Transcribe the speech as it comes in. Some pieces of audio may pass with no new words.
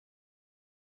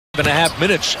5.5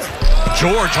 minutes.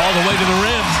 George all the way to the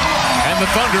rim. And the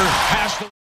Thunder pass the...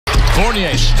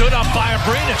 Fournier stood up by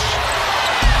Abrinas.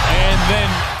 And then...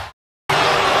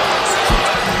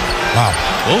 Wow.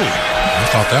 Oh, I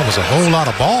thought that was a whole lot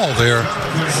of ball there.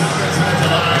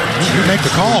 You make the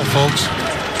call, folks.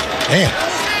 Man.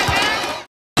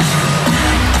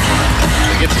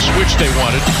 They get the switch they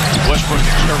wanted. Westbrook,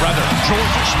 or rather,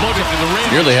 George exploded to the rim.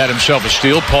 Nearly had himself a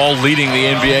steal. Paul leading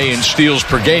the NBA in steals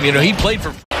per game. You know, he played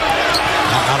for...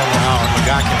 I don't know how a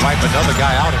guy can wipe another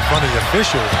guy out in front of the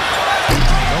official.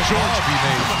 No George be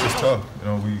made. It's tough. You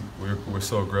know, we're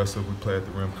so aggressive. We play at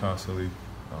the rim constantly.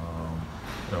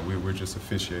 You know, we're just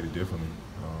officiated differently,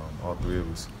 all three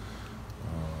of us,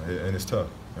 and it's tough.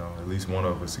 You know, at least one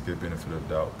of us to get benefit of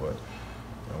the doubt. But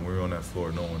when we're on that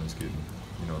floor, no one is getting,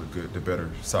 you know, the better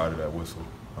side of that whistle.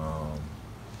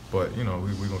 But you know,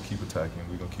 we're gonna keep attacking.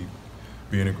 We're gonna keep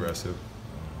being aggressive.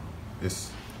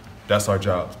 That's our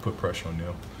job, to put pressure on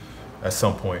them. At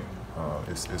some point,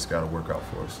 it's got to work out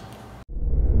for us.